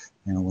that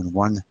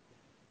when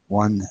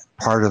one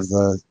part of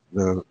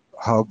the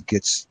hub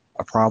gets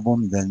a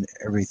problem, then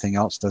everything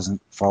else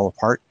doesn't fall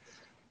apart.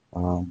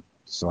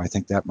 So I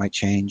think that might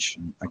change.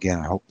 And again,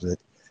 I hope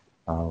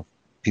that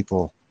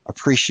people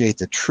appreciate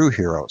the true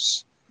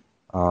heroes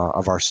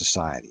of our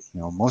society.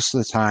 Most of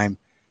the time,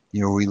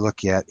 we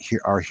look at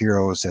our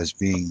heroes as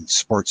being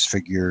sports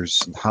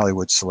figures and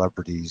Hollywood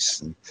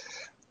celebrities and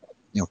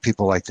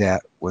people like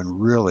that, when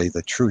really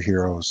the true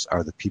heroes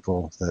are the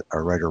people that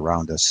are right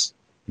around us,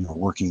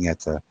 working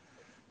at the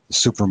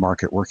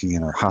supermarket, working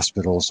in our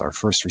hospitals, our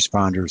first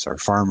responders, our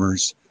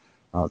farmers.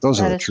 Those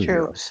are the true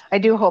heroes. I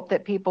do hope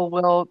that people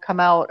will come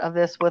out of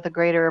this with a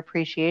greater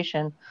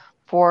appreciation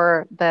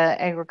for the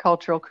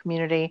agricultural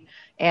community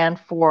and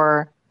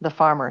for the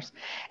farmers.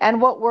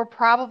 And what we're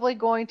probably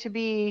going to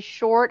be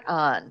short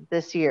on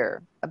this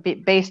year,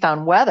 based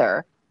on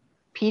weather,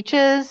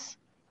 peaches,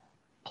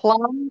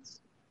 plums.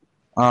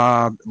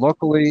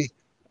 Locally,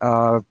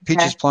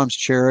 peaches, plums,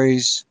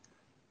 cherries.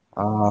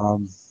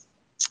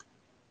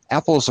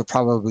 Apples will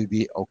probably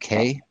be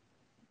okay,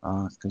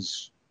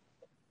 because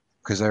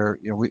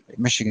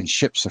Michigan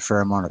ships a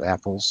fair amount of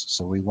apples,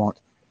 so we won't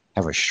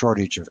have a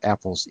shortage of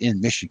apples in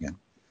Michigan.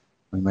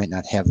 We might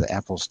not have the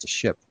apples to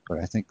ship, but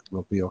I think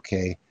we'll be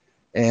okay.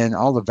 And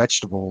all the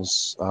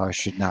vegetables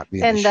should not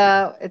be an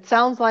issue. It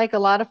sounds like a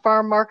lot of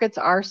farm markets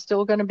are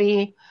still going to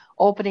be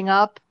opening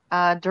up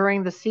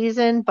during the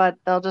season, but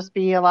there'll just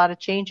be a lot of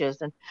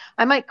changes. And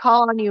I might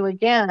call on you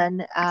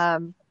again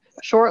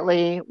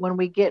shortly when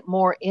we get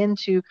more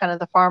into kind of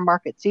the farm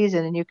market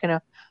season, and you can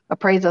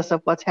appraise us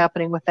of what's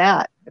happening with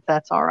that, if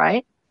that's all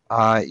right.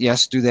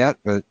 Yes, do that,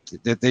 but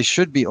they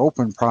should be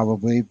open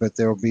probably, but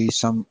there will be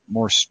some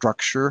more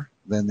structure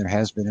than there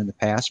has been in the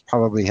past.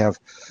 Probably have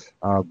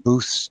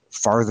booths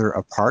farther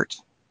apart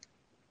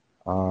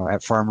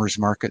at farmers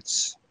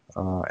markets.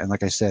 And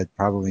like I said,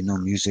 probably no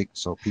music,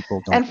 so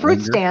people don't. And fruit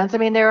linger. stands. I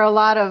mean, there are a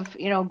lot of,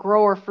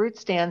 grower fruit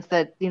stands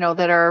that,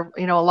 that are,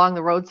 along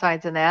the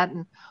roadsides and that,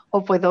 and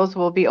hopefully those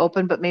will be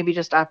open, but maybe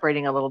just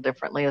operating a little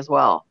differently as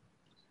well.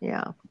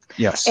 Yeah.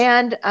 Yes.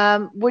 And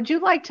would you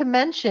like to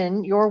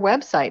mention your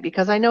website?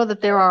 Because I know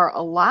that there are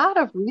a lot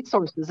of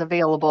resources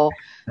available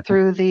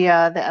through the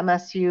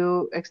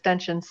MSU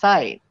Extension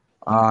site.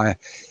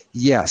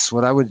 Yes.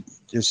 What I would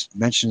just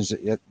mention is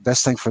the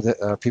best thing for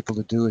the people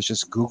to do is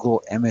just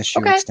Google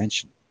MSU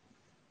Extension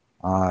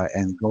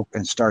and go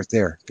and start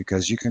there,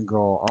 because you can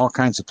go all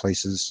kinds of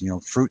places,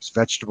 fruits,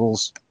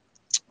 vegetables,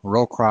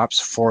 row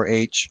crops,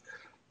 4-H,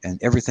 and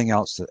everything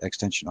else that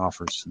Extension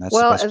offers. And that's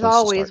well, the best as place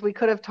always, to start. we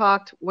could have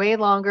talked way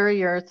longer.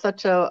 You're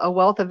such a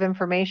wealth of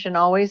information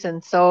always,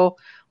 and so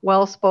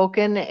well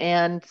spoken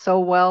and so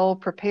well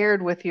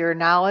prepared with your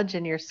knowledge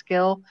and your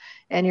skill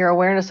and your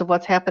awareness of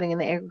what's happening in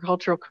the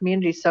agricultural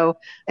community. So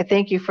I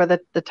thank you for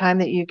the time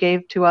that you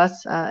gave to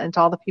us and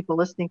to all the people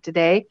listening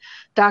today.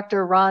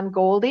 Dr. Ron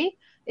Goldie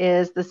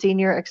is the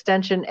Senior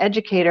Extension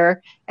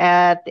Educator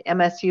at the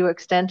MSU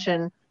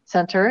Extension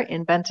Center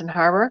in Benton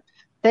Harbor.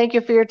 Thank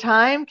you for your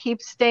time.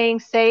 Keep staying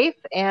safe,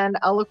 and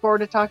I'll look forward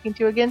to talking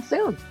to you again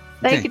soon.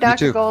 Thank you,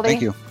 Dr. Goldie.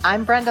 Thank you.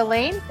 I'm Brenda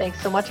Lane.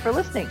 Thanks so much for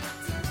listening.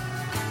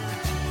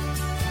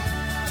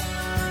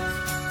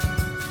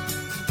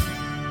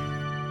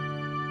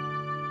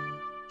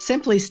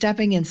 Simply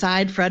stepping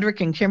inside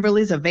Frederick and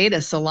Kimberly's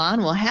Aveda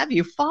salon will have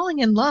you falling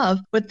in love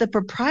with the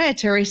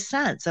proprietary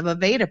scents of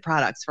Aveda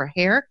products for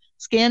hair,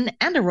 skin,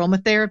 and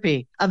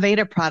aromatherapy.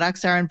 Aveda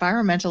products are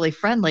environmentally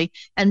friendly,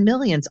 and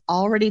millions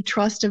already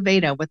trust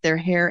Aveda with their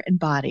hair and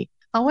body.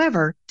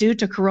 However, due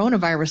to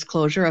coronavirus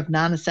closure of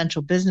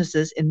non-essential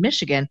businesses in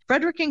Michigan,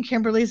 Frederick and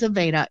Kimberly's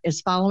Aveda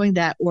is following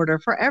that order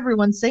for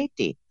everyone's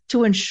safety.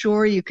 To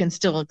ensure you can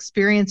still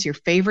experience your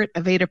favorite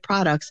Aveda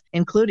products,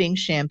 including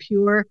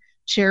Shampure,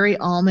 Cherry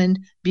Almond,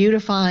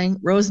 Beautifying,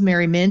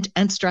 Rosemary Mint,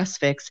 and Stress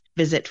Fix,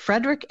 visit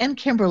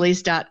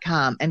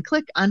frederickandkimberlys.com and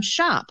click on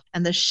Shop,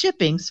 and the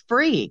shipping's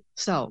free.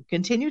 So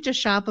continue to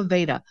shop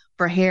Aveda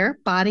for hair,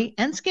 body,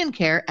 and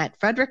skincare at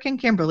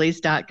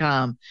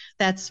frederickandkimberlys.com.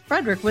 That's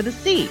Frederick with a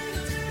C.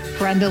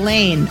 Brenda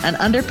Lane, an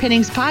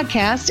Underpinnings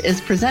podcast, is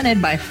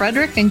presented by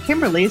Frederick and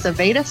Kimberly's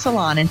Aveda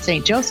Salon in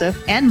St.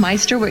 Joseph and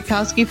Meister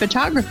Witkowski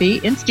Photography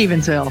in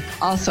Stevensville.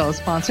 Also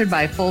sponsored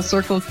by Full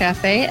Circle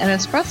Cafe and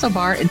Espresso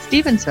Bar in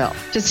Stevensville.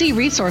 To see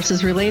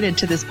resources related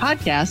to this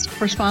podcast,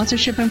 for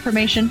sponsorship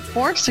information,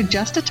 or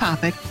suggest a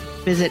topic,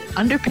 visit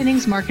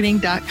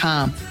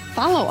underpinningsmarketing.com.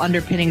 Follow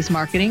Underpinnings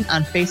Marketing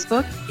on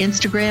Facebook,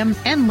 Instagram,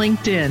 and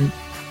LinkedIn.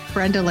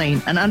 Brenda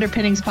Lane, an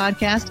Underpinnings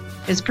podcast,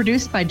 is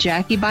produced by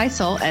Jackie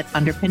Beisel at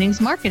Underpinnings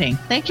Marketing.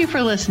 Thank you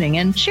for listening,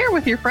 and share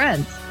with your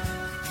friends.